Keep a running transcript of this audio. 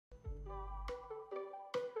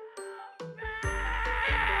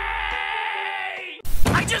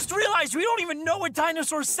just realized we don't even know what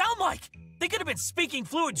dinosaurs sound like. They could have been speaking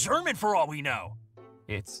fluent German for all we know.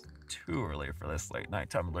 It's too early for this late night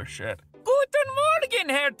Tumblr shit. Guten Morgen,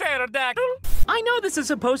 Herr Pterodactyl. I know this is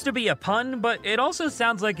supposed to be a pun, but it also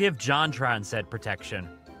sounds like if JonTron said protection.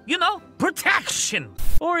 You know, protection!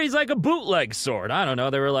 Or he's like a bootleg sword. I don't know,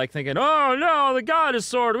 they were like thinking, oh no, the goddess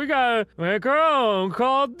sword, we gotta make our own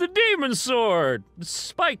called the demon sword.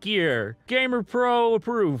 Spikier, Gamer Pro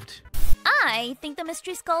approved. I think the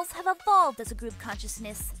Mystery Skulls have evolved as a group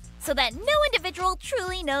consciousness, so that no individual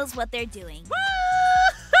truly knows what they're doing.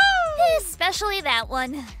 Especially that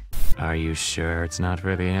one. Are you sure it's not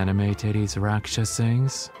for the anime titties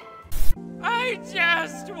Rakshasings? I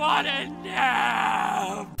just wanna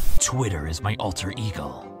know! Twitter is my alter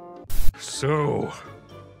ego. So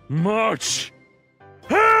much